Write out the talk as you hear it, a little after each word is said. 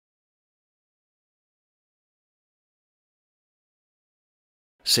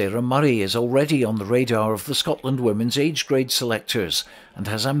Sarah Murray is already on the radar of the Scotland women's age grade selectors and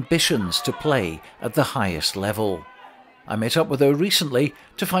has ambitions to play at the highest level. I met up with her recently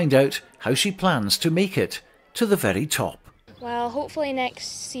to find out how she plans to make it to the very top. Well, hopefully next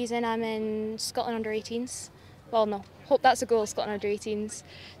season I'm in Scotland under-18s. Well, no, hope that's a goal, Scotland under-18s.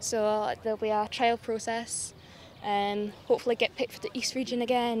 So there'll be a trial process and hopefully get picked for the East region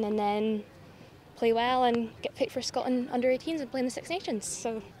again and then play well and get picked for Scotland under-18s and play in the Six Nations.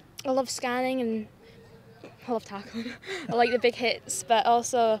 So I love scanning and I love tackling. I like the big hits, but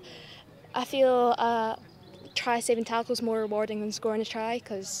also I feel try saving tackle is more rewarding than scoring a try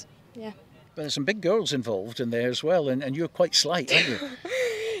because, yeah. But there's some big girls involved in there as well, and you're quite slight, aren't you?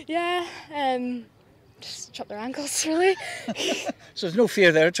 Yeah, just chop their ankles, really. So there's no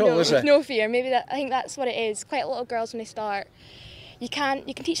fear there at all, is there? No fear. I think that's what it is. Quite a lot of girls when they start, you can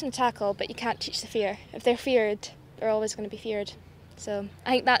teach them to tackle, but you can't teach the fear. If they're feared, they're always going to be feared. So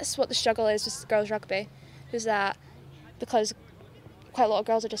I think that's what the struggle is with girls rugby, is that because quite a lot of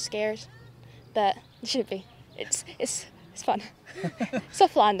girls are just scared, but they shouldn't be. It's fun.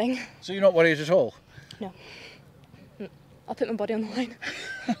 Soft landing. So you're not worried at all? No. I'll put my body on the line.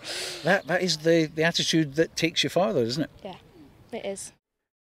 That is the attitude that takes you farther, isn't it? Yeah, it is.